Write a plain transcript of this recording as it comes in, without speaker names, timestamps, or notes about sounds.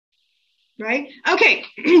right? Okay,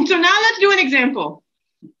 so now let's do an example.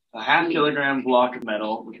 A half-kilogram block of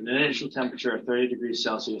metal with an initial temperature of 30 degrees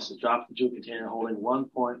Celsius is dropped into a container holding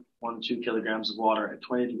 1.12 kilograms of water at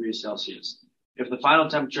 20 degrees Celsius. If the final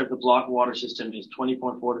temperature of the block water system is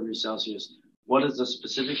 20.4 degrees Celsius, what is the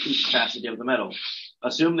specific heat capacity of the metal?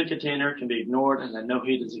 Assume the container can be ignored and that no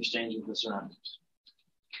heat is exchanged with the surroundings.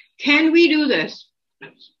 Can we do this?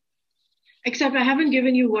 Yes. Except I haven't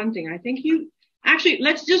given you one thing. I think you, actually,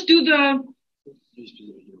 let's just do the,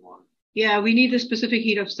 yeah, we need the specific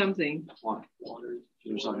heat of something. Water.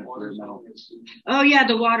 Oh yeah,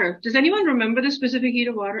 the water. Does anyone remember the specific heat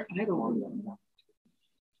of water? I don't remember.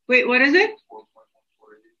 Wait, what is it?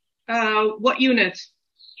 What units?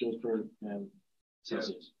 Joules per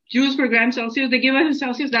Celsius. Joules per gram Celsius. They give us in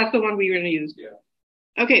Celsius. That's the one we're going to use.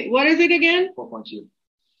 Yeah. Okay, what is it again? 4.2.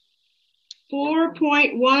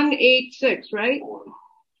 4.186, right?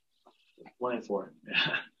 184.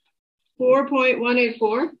 Yeah.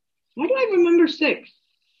 4.184. Why do I remember 6?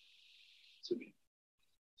 It's okay.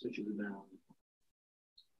 6 is down.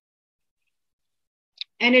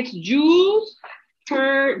 And it's joules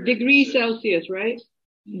per degree Celsius, right?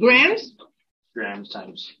 Grams? Grams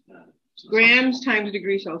times. Grams times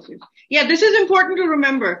degree Celsius. Yeah, this is important to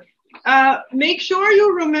remember. Make sure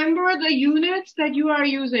you remember the units that you are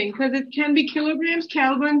using because it can be kilograms,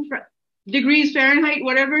 Kelvin, degrees Fahrenheit,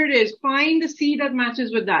 whatever it is. Find the C that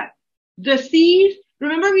matches with that. The C's,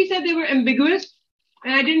 remember we said they were ambiguous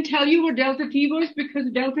and I didn't tell you what delta T was because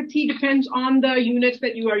delta T depends on the units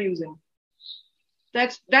that you are using.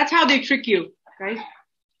 That's how they trick you, right?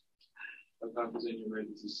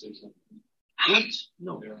 What?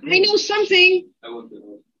 No. I know something. I looked it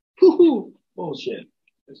up. Hoo-hoo. Bullshit.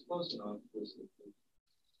 It's close enough.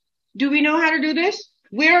 Do we know how to do this?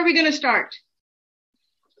 Where are we going to start?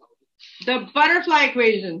 The butterfly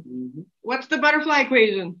equation. Mm-hmm. What's the butterfly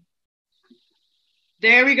equation?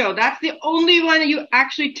 There we go. That's the only one you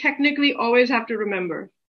actually technically always have to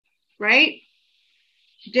remember, right?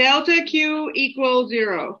 Delta Q equals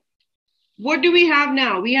 0. What do we have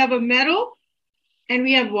now? We have a metal and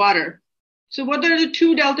we have water. So what are the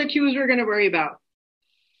two delta Qs we're going to worry about?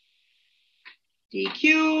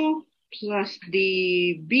 dQ plus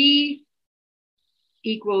dB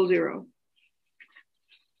equals 0.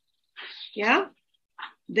 Yeah?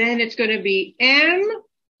 Then it's going to be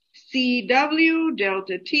mCW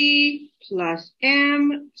delta T plus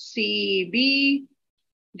mCB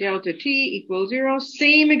delta T equals 0.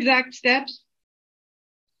 Same exact steps.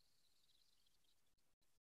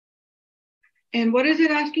 And what is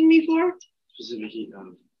it asking me for?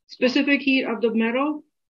 Specific heat of the metal.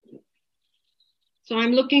 So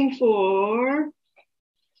I'm looking for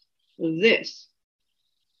this.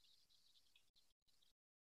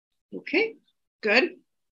 Okay, good.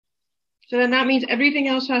 So then that means everything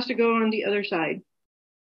else has to go on the other side.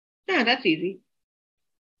 Yeah, that's easy.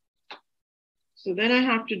 So then I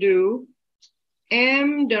have to do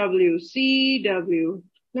MWCW.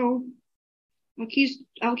 No,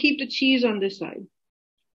 I'll keep the cheese on this side.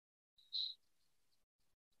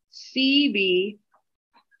 CB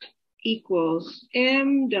equals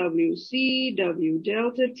MWCW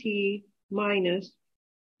delta T minus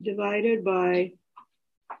divided by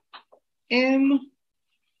MB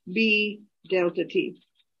delta T.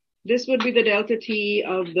 This would be the delta T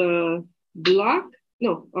of the block,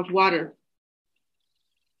 no, of water.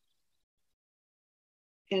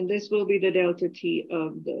 And this will be the delta T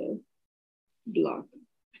of the block.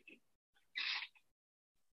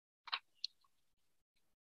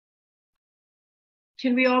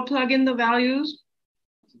 Can we all plug in the values?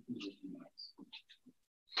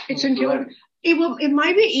 It's in kilograms. It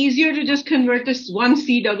might be easier to just convert this one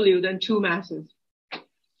CW than two masses.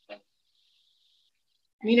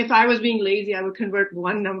 I mean, if I was being lazy, I would convert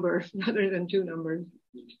one number rather than two numbers.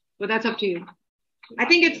 But that's up to you. I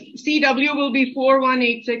think it's CW will be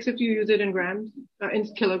 4186 if you use it in grams, in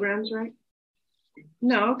kilograms, right?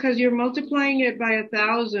 No, because you're multiplying it by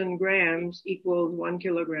 1,000 grams equals 1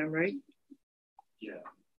 kilogram, right? Yeah.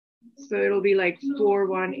 So it'll be like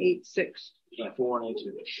 4186. Yeah,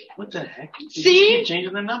 4182. What the heck? See? You keep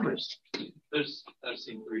changing the numbers. I've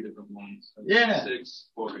seen 3 different ones. Yeah. 6,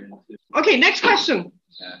 4, and 2. Okay, next question.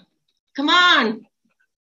 Yeah. Come on.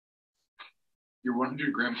 Your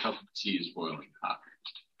 100-gram cup of tea is boiling hot.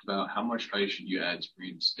 About how much ice should you add to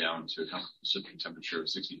bring it down to a specific temperature of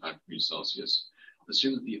 65 degrees Celsius?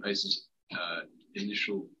 Assume that the ice is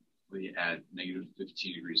initially at negative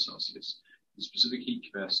 15 degrees Celsius. The specific heat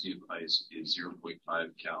capacity of ice is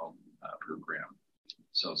 0.5 cal per gram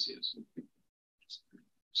Celsius.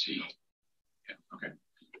 C. Yeah, okay.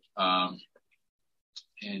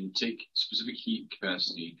 And take specific heat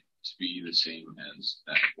capacity to be the same as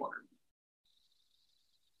that of water.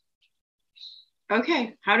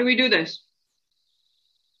 Okay, how do we do this?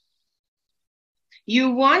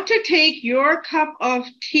 You want to take your cup of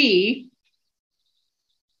tea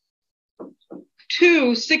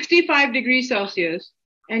to 65 degrees Celsius,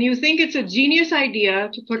 and you think it's a genius idea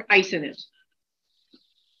to put ice in it.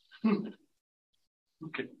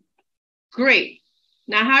 Okay. Great.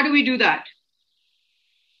 Now, how do we do that?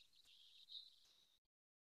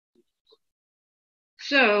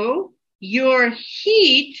 So your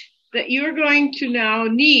heat that you're going to now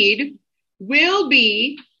need will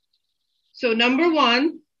be, so number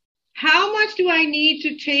one, how much do I need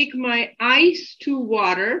to take my ice to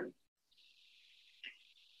water?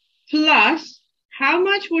 Plus, how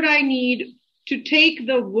much would I need to take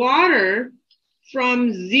the water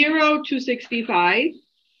from 0 to 65?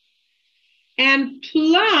 And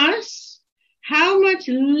plus, how much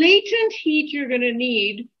latent heat you're going to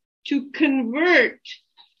need to convert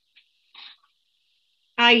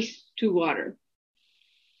ice to water.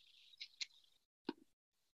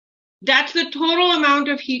 That's the total amount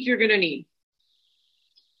of heat you're going to need.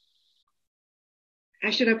 I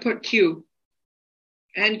should have put Q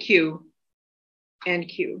and Q and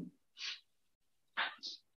Q.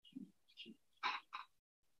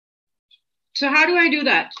 So how do I do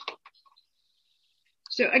that?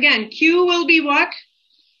 So again, Q will be what?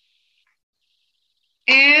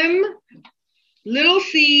 M little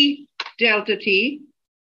c delta T.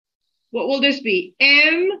 What will this be?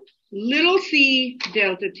 M little c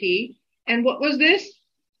delta T. And what was this?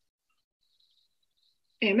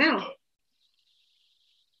 ML.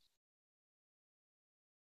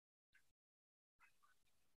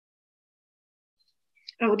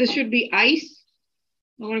 Oh, this should be ice.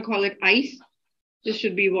 I want to call it ice. This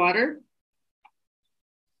should be water.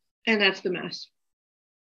 And that's the mass.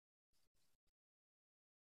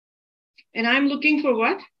 And I'm looking for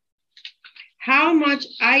what? How much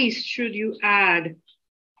ice should you add?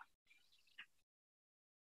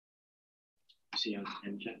 See on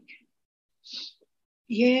the check.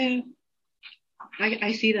 Yeah,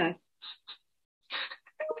 I see that.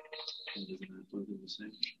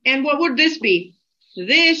 And what would this be?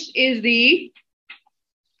 This is the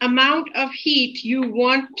amount of heat you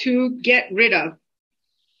want to get rid of.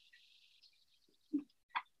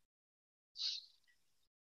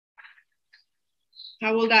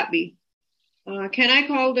 How will that be? Can I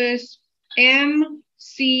call this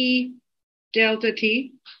MC delta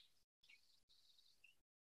T?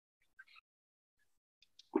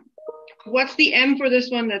 What's the M for this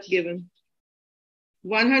one that's given?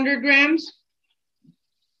 100 grams?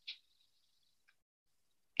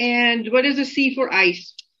 And what is the C for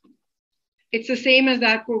ice? It's the same as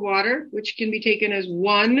that for water, which can be taken as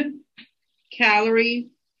 1 calorie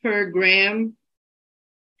per gram.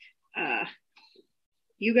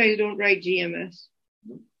 You guys don't write GMS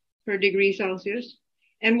per degree Celsius.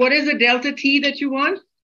 And what is the delta T that you want?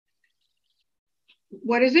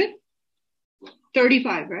 What is it?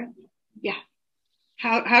 35, right? Yeah.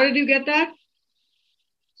 How did you get that?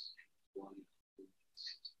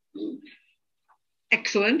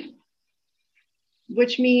 Excellent.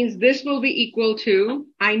 Which means this will be equal to,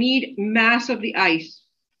 I need mass of the ice.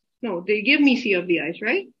 No, they give me C of the ice,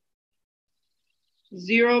 right?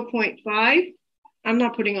 0.5. I'm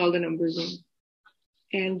not putting all the numbers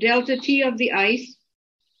in. And delta T of the ice,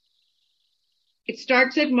 it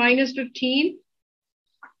starts at minus 15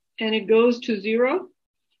 and it goes to 0.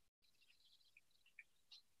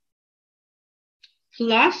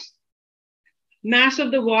 Plus mass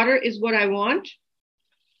of the water is what I want.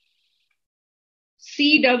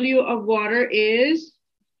 CW of water is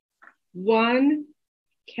 1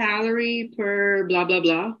 calorie per blah, blah,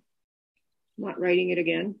 blah. I'm not writing it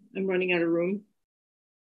again. I'm running out of room.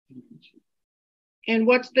 And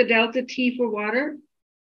what's the delta T for water?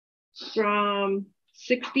 From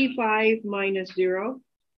 65 minus 0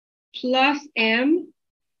 plus M.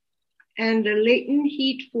 And the latent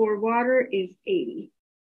heat for water is 80.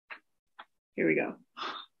 Here we go.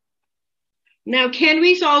 Now, can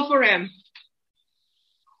we solve for M?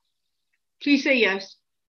 Please say yes.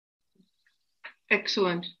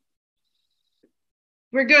 Excellent.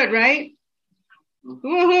 We're good, right?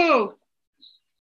 Woohoo!